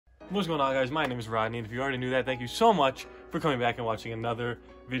What's going on, guys? My name is Rodney, and if you already knew that, thank you so much for coming back and watching another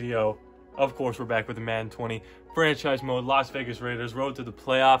video. Of course, we're back with the Madden 20 franchise mode. Las Vegas Raiders, road to the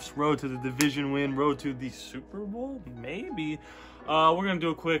playoffs, road to the division win, road to the Super Bowl, maybe. We're going to do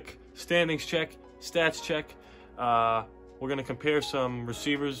a quick standings check, stats check. We're going to compare some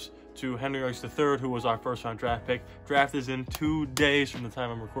receivers to Henry RUGGS III, who was our first-round draft pick. Draft is in 2 days from the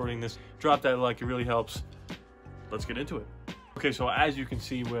time I'm recording this. Drop that like, it really helps. Let's get into it. Okay, so as you can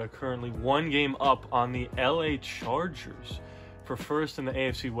see, we're currently 1 game up on the LA Chargers for first in the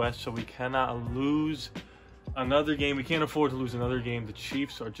AFC West, so we cannot lose another game. We can't afford to lose another game. The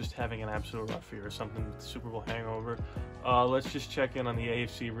Chiefs are just having an absolute rough year or something with the Super Bowl hangover. Let's just check in on the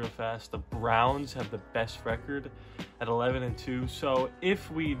AFC real fast. The Browns have the best record at 11-2. So if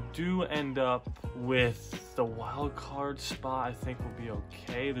we do end up with the wild card spot, I think we'll be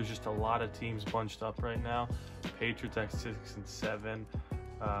okay. There's just a lot of teams bunched up right now. Patriots at 6-7.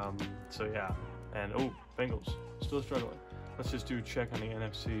 So yeah, and oh, Bengals still struggling. Let's just do a check on the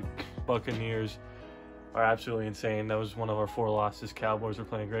NFC. Buccaneers are absolutely insane. That was one of our 4 losses. Cowboys are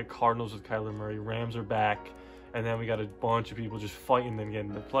playing great. Cardinals with Kyler Murray. Rams are back. And then we got a bunch of people just fighting and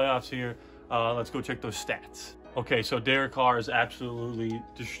getting the playoffs here. Let's go check those stats. Okay, so Derek Carr is absolutely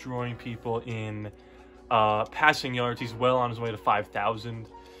destroying people in passing yards. He's well on his way to 5,000.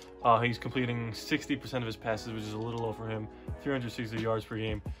 He's completing 60% of his passes, which is a little low for him. 360 yards per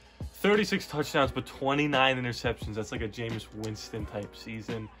game. 36 touchdowns, but 29 interceptions. That's like a Jameis Winston type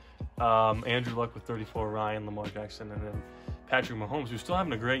season. Andrew Luck with 34, Ryan, Lamar Jackson, and then Patrick Mahomes, who's still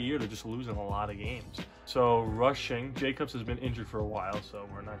having a great year. They're just losing a lot of games. So rushing, Jacobs has been injured for a while, so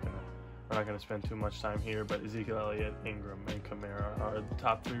we're not gonna spend too much time here. But Ezekiel Elliott, Ingram, and Kamara are the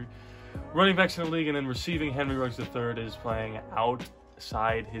top 3 running backs in the league. And then receiving, Henry RUGGS III is playing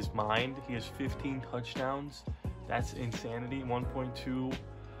outside his mind. He has 15 touchdowns. That's insanity. 1.2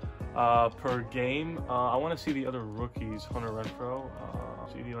 per game. I want to see the other rookies. Hunter Renfrow,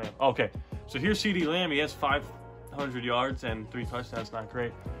 CD Lamb. Okay, so here's CD Lamb. He has 500 yards and 3 touchdowns. Not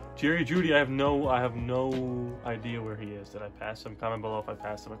great. Jerry Jeudy, I have no idea where he is. Did I pass him? Comment below if I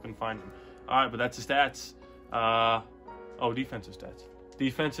passed him. I couldn't find him. All right, but that's the stats. Oh, defensive stats.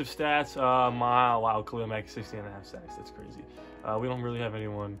 Defensive stats. Wow, Khalil Mack 16.5 sacks. That's crazy. We don't really have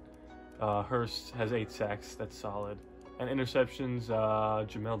anyone. Hurst has 8 sacks. That's solid. And interceptions,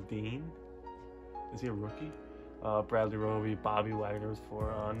 Jamel Dean. Is he a rookie? Bradley Roby, Bobby Wagner with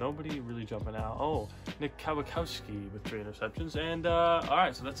 4. Nobody really jumping out. Oh, Nick Kawakowski with 3 interceptions. And, all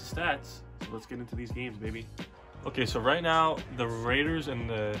right, so that's the stats. So let's get into these games, baby. Okay, so right now, the Raiders and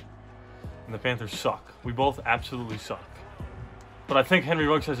the Panthers suck. We both absolutely suck. But I think Henry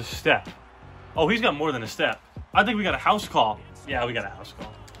RUGGS has a step. Oh, he's got more than a step. I think we got a house call. Yeah, we got a house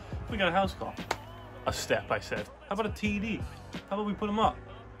call. We got a house call. A step, I said. How about a TD? How about we put him up?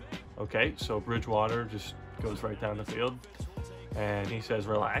 Okay, so Bridgewater just goes right down the field. And he says,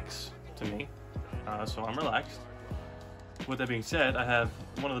 relax, to me. So I'm relaxed. With that being said, I have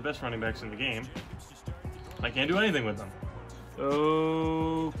one of the best running backs in the game. I can't do anything with them.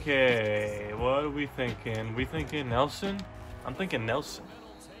 Okay, what are we thinking? We thinking Nelson? I'm thinking Nelson.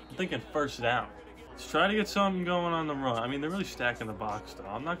 I'm thinking first down. Let's try to get something going on the run. I mean, they're really stacking the box, though.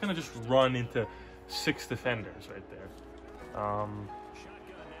 I'm not going to just run into 6 defenders right there.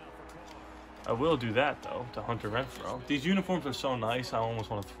 I will do that, though, to Hunter Renfrow. These uniforms are so nice, I almost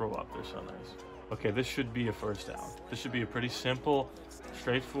want to throw up. They're so nice. Okay, this should be a first down. This should be a pretty simple,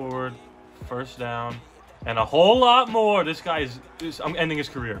 straightforward first down. And a whole lot more. This guy I'm ending his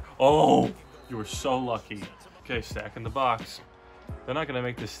career. Oh, you were so lucky. Okay, stacking the box. They're not going to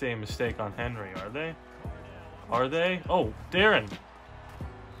make the same mistake on Henry, are they? Are they? Oh, Darren.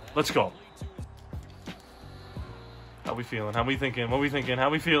 Let's go. How we feeling? How we thinking? What we thinking? How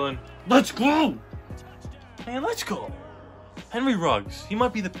we feeling? Let's go! Man, let's go. Henry RUGGS. He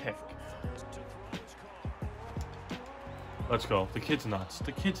might be the pick. Let's go. The kid's nuts.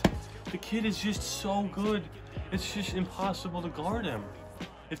 The kid is just so good. It's just impossible to guard him.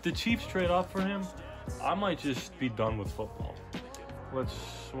 If the Chiefs trade off for him, I might just be done with football. Let's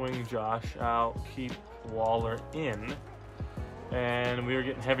swing Josh out. Keep Waller in. And we are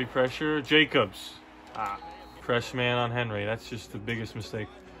getting heavy pressure. Jacobs. Press man on Henry. That's just the biggest mistake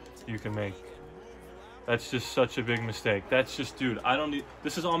you can make. That's just such a big mistake. That's just, dude, I don't need...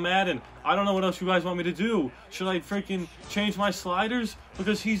 This is all Madden. I don't know what else you guys want me to do. Should I freaking change my sliders?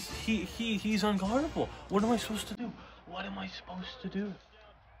 Because he's unguardable. What am I supposed to do? What am I supposed to do?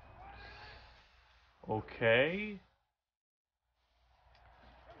 Okay.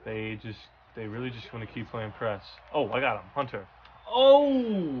 They really just want to keep playing press. Oh, I got him. Hunter.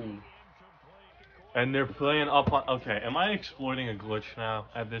 Oh! And they're playing up on... Okay, am I exploiting a glitch now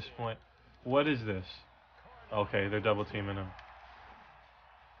at this point? What is this? Okay, they're double teaming him.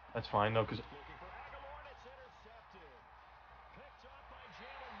 That's fine, no, because...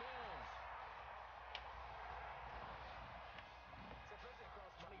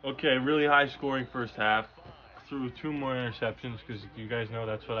 Okay, really high scoring first half. Threw 2 more interceptions because you guys know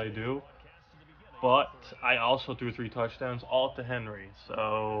that's what I do. But I also threw 3 touchdowns, all to Henry.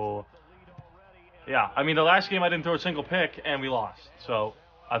 So, yeah. I mean, the last game I didn't throw a single pick, and we lost. So,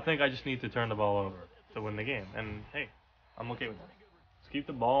 I think I just need to turn the ball over to win the game. And, hey, I'm okay with that. Let's keep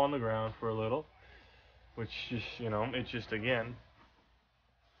the ball on the ground for a little. Which just, you know, it's just, again,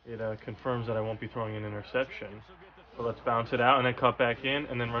 it confirms that I won't be throwing an interception. So let's bounce it out and then cut back in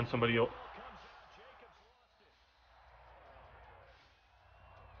and then run somebody over.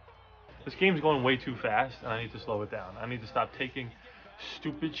 This game's going way too fast, and I need to slow it down. I need to stop taking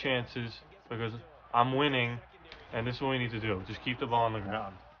stupid chances because I'm winning, and this is what we need to do. Just keep the ball on the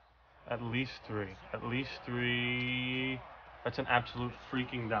ground. At least 3. At least 3. That's an absolute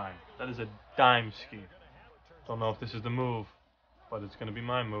freaking dime. That is a dime scheme. Don't know if this is the move, but it's going to be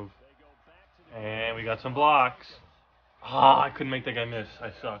my move. And we got some blocks. Ah, I couldn't make that guy miss.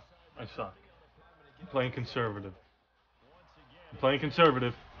 I suck. I suck. I'm playing conservative. I'm playing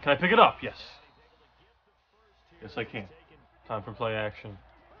conservative. Can I pick it up? Yes. Yes, I can. Time for play action.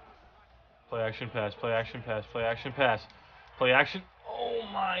 Play action pass. Play action pass. Play action pass. Play action. Oh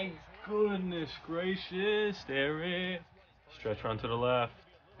my goodness gracious. There it is. Stretch run to the left.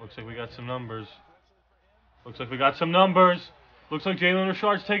 Looks like we got some numbers. Looks like we got some numbers. Looks like Jalen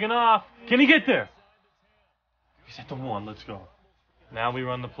Richard's taking off. Can he get there? He's at the 1. Let's go. Now we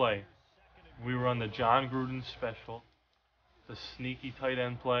run the play. We run the John Gruden special. The sneaky tight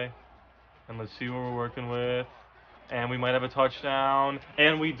end play. And let's see what we're working with. And we might have a touchdown.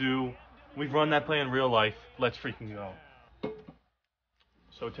 And we do. We've run that play in real life. Let's freaking go.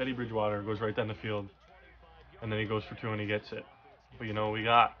 So Teddy Bridgewater goes right down the field. And then he goes for 2 and he gets it. But you know what we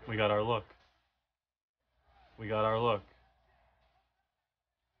got? We got our look. We got our look.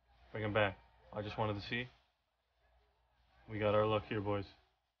 Bring him back. I just wanted to see. We got our look here, boys.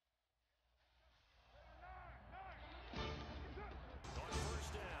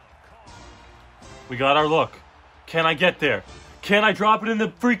 We got our look. Can I get there? Can I drop it in the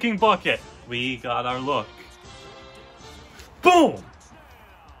freaking bucket? We got our look. Boom!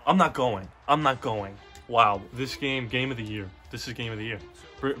 I'm not going. I'm not going. Wow, this game of the year. This is game of the year.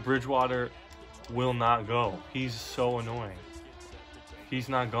 Bridgewater will not go. He's so annoying. He's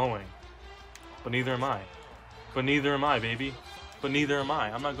not going. But neither am I. But neither am I, baby. But neither am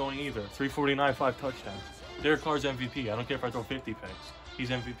I. I'm not going either. 349, 5 touchdowns. Derek Carr's MVP. I don't care if I throw 50 picks. He's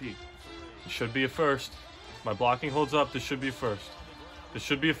MVP. It should be a first. My blocking holds up. This should be a first. This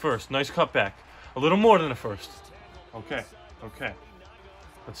should be a first. Nice cutback. A little more than a first. Okay. Okay.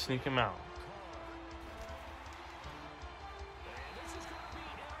 Let's sneak him out.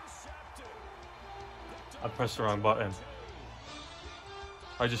 I pressed the wrong button.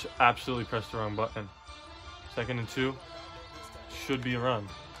 I just absolutely pressed the wrong button. 2nd and 2. Should be a run,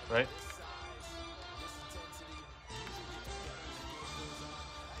 right?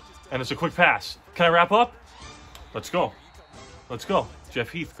 And it's a quick pass. Can I wrap up? Let's go. Let's go. Jeff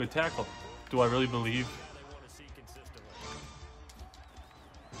Heath, good tackle. Do I really believe?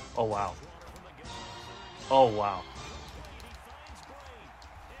 Oh, wow. Oh, wow.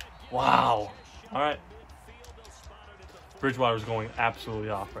 Wow. All right. Bridgewater's going absolutely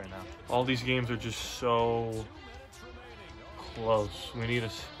off right now. All these games are just so close. We need a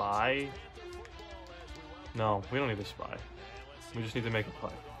spy. No, we don't need a spy. We just need to make a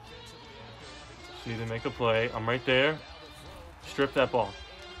play. Just need to make a play. I'm right there. Strip that ball.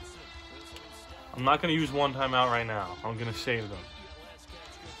 I'm not going to use one timeout right now. I'm going to save them.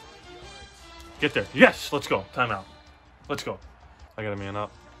 Get there. Yes, let's go. Timeout. Let's go. I got a man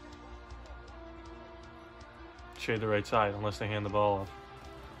up. Shade the right side unless they hand the ball off.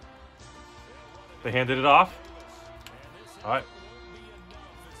 They handed it off. All right.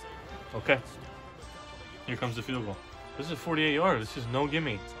 Okay. Here comes the field goal. This is a 48-yarder. This is no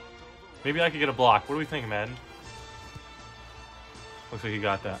gimme. Maybe I could get a block. What do we think, Madden? Looks like you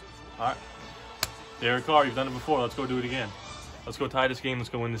got that. All right. Derek Carr, you've done it before. Let's go do it again. Let's go tie this game. Let's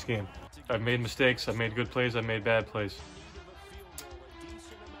go win this game. I've made mistakes. I've made good plays. I've made bad plays.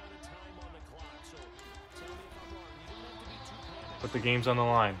 But the game's on the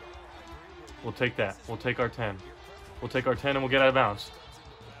line. We'll take that. We'll take our 10. We'll take our 10 and we'll get out of bounds.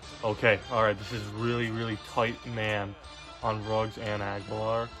 Okay. All right. This is really, really tight man on RUGGS and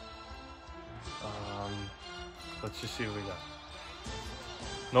Aguilar. Let's just see what we got.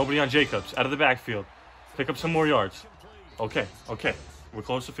 Nobody on Jacobs. Out of the backfield. Pick up some more yards. Okay, okay. We're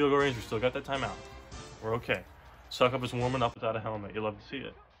close to field goal range. We still got that timeout. We're okay. Suckup is warming up without a helmet. You love to see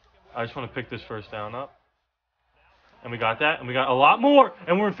it. I just want to pick this first down up. And we got that. And we got a lot more.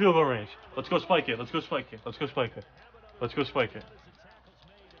 And we're in field goal range. Let's go spike it. Let's go spike it. Let's go spike it. Let's go spike it.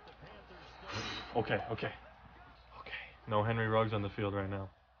 Okay, okay. Okay. No Henry Ruggs on the field right now.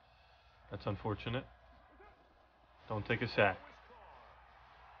 That's unfortunate. Don't take a sack.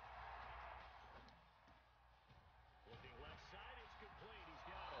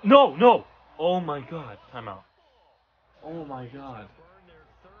 No, no. Oh my God. Timeout. Oh my God.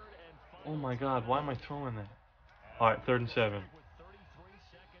 Oh my God. Why am I throwing that? All right, 3rd and 7.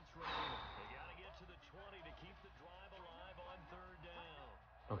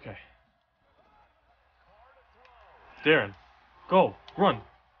 Okay. Darren, go, run.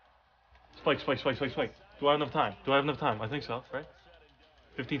 Spike, spike, spike, spike, spike. Do I have enough time? Do I have enough time? I think so, right?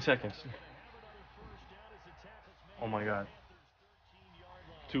 15 seconds. Oh my God.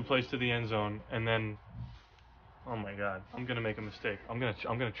 2 plays to the end zone, and then, oh my God, I'm gonna make a mistake. I'm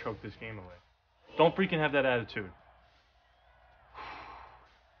gonna choke this game away. Don't freaking have that attitude.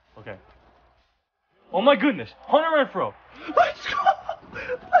 Okay. Oh my goodness, Hunter Renfro. Let's go.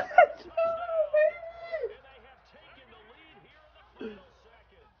 Let's go.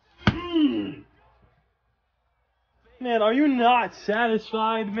 Man, are you not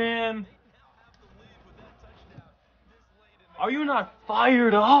satisfied, man? Are you not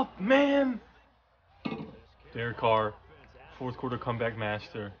fired up, man? Derek Carr, 4th quarter comeback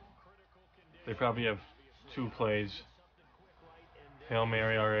master. They probably have 2 plays. Hail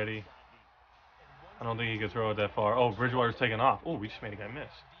Mary already. I don't think he could throw it that far. Oh, Bridgewater's taking off. Oh, we just made a guy miss.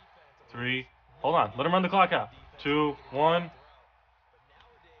 3. Hold on. Let him run the clock out. 2, 1.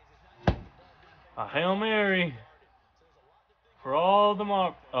 A Hail Mary. For all the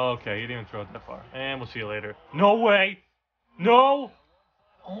mark. Oh, okay, he didn't even throw it that far. And we'll see you later. No way. No.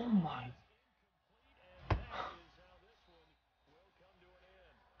 Oh, my.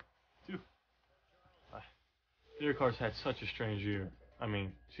 Dude. Derek Carr's had such a strange year. I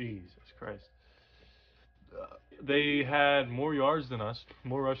mean, Jesus Christ. They had more yards than us,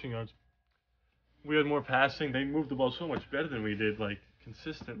 more rushing yards. We had more passing. They moved the ball so much better than we did, like,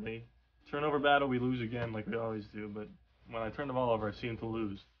 consistently. Turnover battle, we lose again, like we always do. But when I turn the ball over, I seem to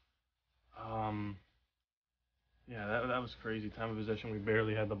lose. Yeah, that was crazy. Time of possession, we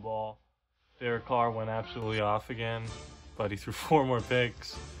barely had the ball. Derek Carr went absolutely off again, but he threw 4 more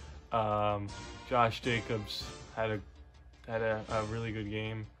picks. Josh Jacobs had a really good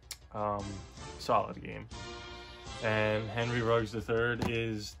game, solid game. And Henry Ruggs III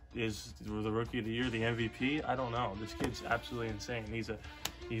is the Rookie of the Year, the MVP. I don't know. This kid's absolutely insane. He's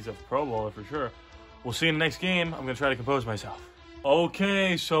a Pro Bowler for sure. We'll see you in the next game. I'm gonna try to compose myself.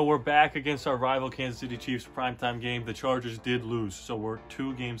 Okay, so we're back against our rival Kansas City Chiefs primetime game. The Chargers did lose, so we're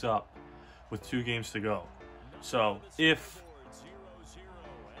 2 games up with 2 games to go. So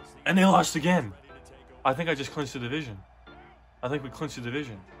and they lost again. I think I just clinched the division. I think we clinched the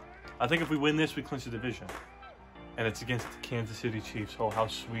division. I think if we win this, we clinch the division. And it's against the Kansas City Chiefs. Oh, how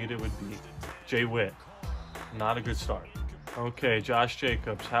sweet it would be. Jay Witt. Not a good start. Okay, Josh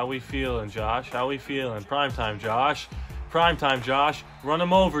Jacobs. How we feeling, Josh? How we feeling? Primetime, Josh. Primetime, Josh. Run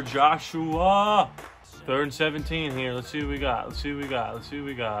him over, Joshua. 3rd and 17 here. Let's see what we got. Let's see what we got. Let's see what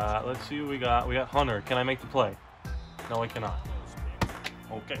we got. Let's see what we got. We got Hunter. Can I make the play? No, I cannot.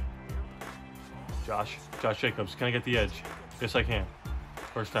 Okay. Josh Jacobs. Can I get the edge? Yes, I can.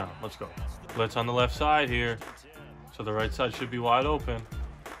 First down. Let's go. Blitz on the left side here. So the right side should be wide open.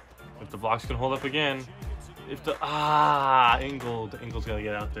 If the blocks can hold up again. If the Ingold's got to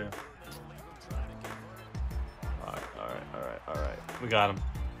get out there. All right. We got him.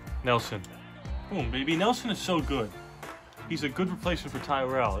 Nelson. Boom, baby. Nelson is so good. He's a good replacement for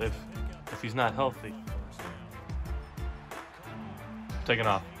Tyrell if he's not healthy. Taking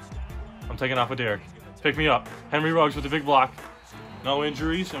off. I'm taking off with Derek. Pick me up. Henry Ruggs with a big block. No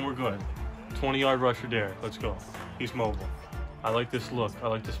injuries, and we're good. 20-yard rush for Derek. Let's go. He's mobile. I like this look. I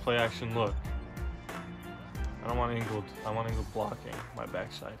like this play-action look. I don't want Ingold. I want Ingold blocking my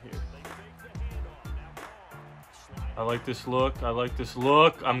backside here. I like this look. I like this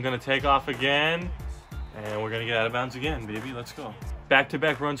look. I'm going to take off again. And we're going to get out of bounds again, baby. Let's go.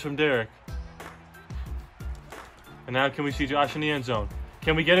 Back-to-back runs from Derek. And now can we see Josh in the end zone?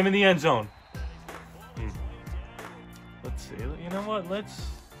 Can we get him in the end zone? Let's see. You know what? Let's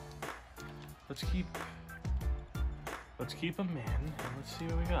keep him in, and let's see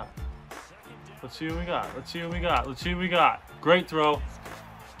what we got. Let's see what we got. Let's see what we got. Let's see what we got. Great throw.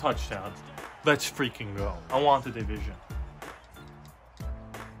 Touchdown. Let's freaking go. I want the division.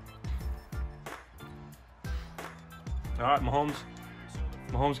 All right, Mahomes.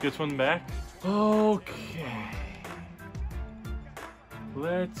 Mahomes gets one back. Okay.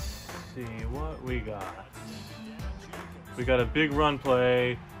 Let's see what we got. We got a big run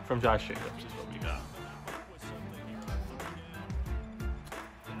play from Josh Jacobs is what we got.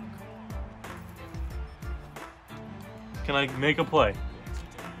 Can I make a play?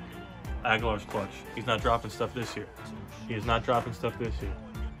 Aguilar's clutch. He's not dropping stuff this year. He is not dropping stuff this year.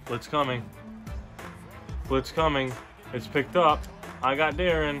 Blitz coming. Blitz coming. It's picked up. I got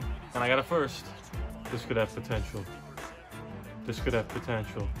Darren, and I got a first. This could have potential. This could have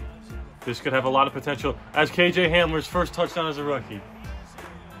potential. This could have a lot of potential as KJ Hamler's first touchdown as a rookie.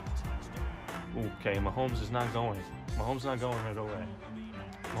 Okay, Mahomes is not going. Mahomes not going right away.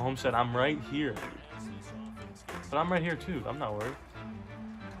 Mahomes said, I'm right here. But I'm right here too. I'm not worried.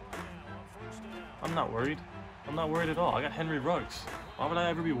 I'm not worried. I'm not worried at all. I got Henry Ruggs. Why would I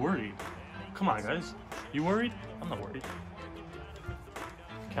ever be worried? Come on, guys. You worried? I'm not worried.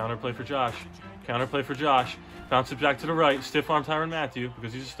 Counterplay for Josh. Counterplay for Josh. Bounce it back to the right. Stiff arm Tyrann Mathieu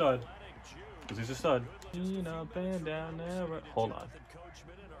because he's a stud. Because he's a stud. Up and down there. Hold on.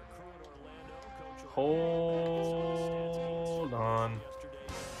 Hold on.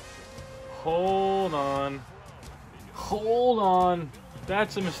 Hold on. Hold on.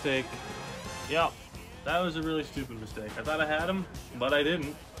 That's a mistake. Yep. That was a really stupid mistake. I thought I had him, but I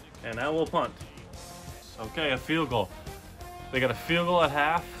didn't. And now we'll punt. Okay, a field goal. They got a field goal at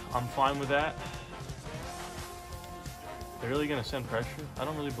half. I'm fine with that. They're really going to send pressure? I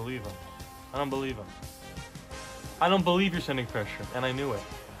don't really believe them. I don't believe them. I don't believe you're sending pressure, and I knew it.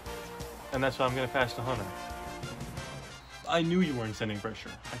 And that's why I'm going to pass to Hunter. I knew you weren't sending pressure.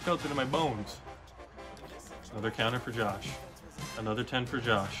 I felt it in my bones. Another counter for Josh. Another 10 for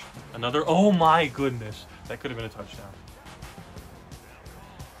Josh. Another, oh my goodness. That could have been a touchdown.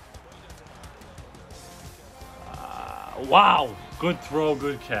 Wow. Good throw,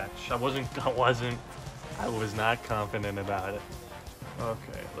 good catch. I was not confident about it.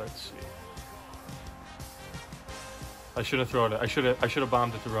 Okay, let's see. I should have thrown it. I should have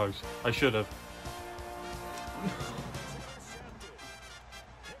bombed it to Ruggs. I should have.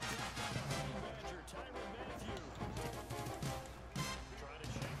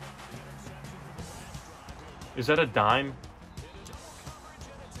 Is that a dime?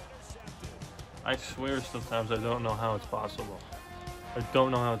 I swear sometimes I don't know how it's possible. I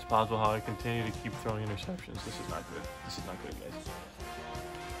don't know how it's possible how I continue to keep throwing interceptions. This is not good. This is not good, guys.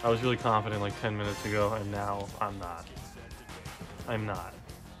 I was really confident like 10 minutes ago, and now I'm not. I'm not.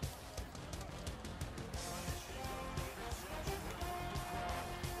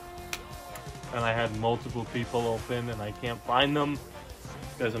 And I had multiple people open, and I can't find them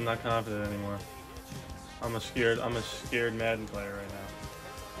because I'm not confident anymore. I'm a scared Madden player right now.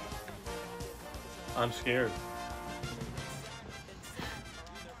 I'm scared.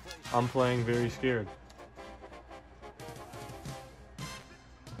 I'm playing very scared.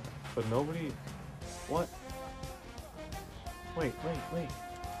 But nobody... What? Wait.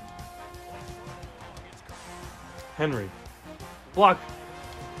 Henry. Block!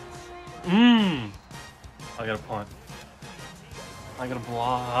 I gotta punt. I gotta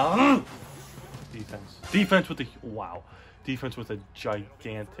block. Defense. Defense with the... Wow. Defense with a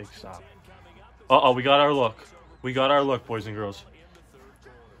gigantic stop. Uh-oh, we got our look. We got our look, boys and girls.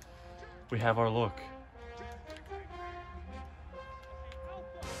 We have our look.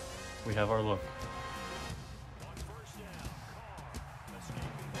 We have our look.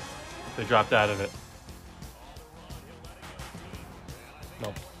 They dropped out of it.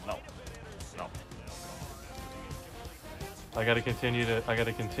 No. I gotta continue to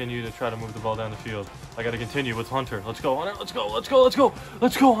try to move the ball down the field. I gotta continue with Hunter. Let's go, Hunter. Let's go, Hunter.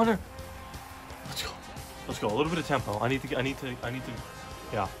 Let's go. A little bit of tempo. I need to,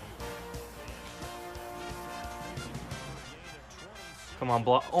 yeah. Come on,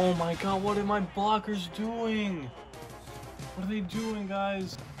 block. Oh my God, what are my blockers doing? What are they doing,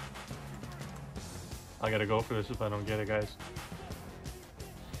 guys? I gotta go for this if I don't get it, guys.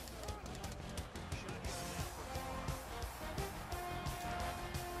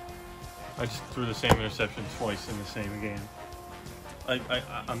 I just threw the same interception twice in the same game.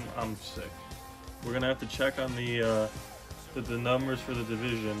 I'm sick. We're gonna have to check on the numbers for the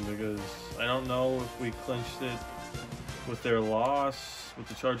division because I don't know if we clinched it with their loss, with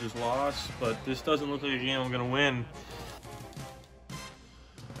the Chargers' loss, but this doesn't look like a game I'm gonna win.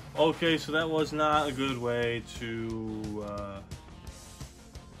 Okay, so that was not a good way to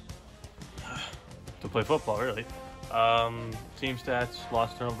play football, really. Team stats,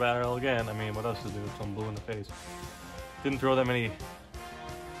 lost turnover battle again. I mean, what else to do? So I'm blue in the face. Didn't throw that many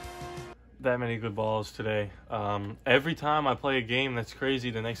that many good balls today. Every time I play a game that's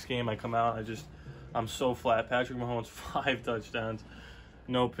crazy, the next game I come out, I'm so flat. Patrick Mahomes, 5 touchdowns,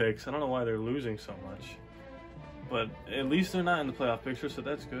 no picks. I don't know why they're losing so much. But at least they're not in the playoff picture, so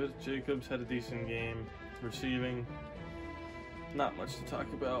that's good. Jacobs had a decent game. Receiving, not much to talk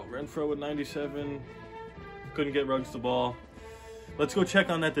about. Renfro with 97. Couldn't get Ruggs the ball. Let's go check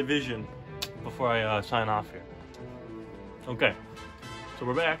on that division before I sign off here. Okay, so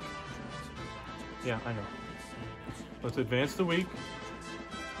we're back. Yeah, I know. Let's advance the week.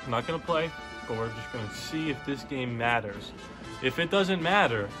 I'm not going to play, but we're just going to see if this game matters. If it doesn't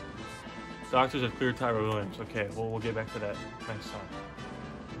matter, doctors have cleared Tyrell Williams. Okay, we'll get back to that next time.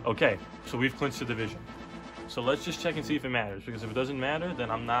 Okay, so we've clinched the division. So let's just check and see if it matters, because if it doesn't matter,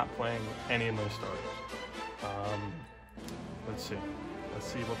 then I'm not playing any of my starters. Let's see. Let's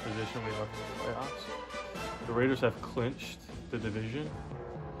see what position we are for the playoffs. The Raiders have clinched the division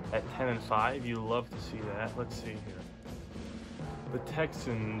at 10-5. You love to see that. Let's see here. The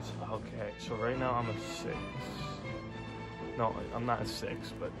Texans, okay, so right now I'm a 6. No, I'm not a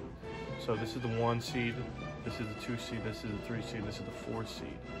 6, but so this is the 1 seed, this is the 2 seed, this is the 3 seed, this is the 4 seed.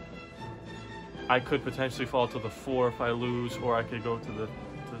 I could potentially fall to the 4 if I lose, or I could go to the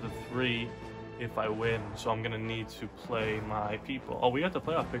 3 if I win. So I'm gonna need to play my people. Oh, we got the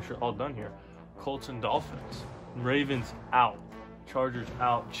playoff picture all done here. Colts and Dolphins. Ravens out. Chargers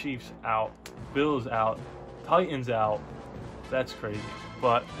out. Chiefs out. Bills out. Titans out. That's crazy.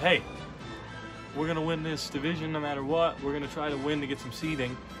 But hey, we're gonna win this division no matter what. We're gonna try to win to get some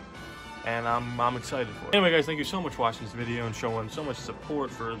seeding. And I'm excited for it. Anyway, guys, thank you so much for watching this video and showing so much support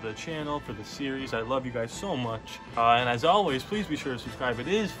for the channel, for the series. I love you guys so much. And as always, please be sure to subscribe. It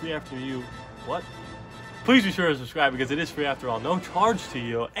is free after you. What? Please be sure to subscribe because it is free after all. No charge to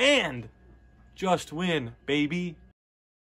you. And just win, baby.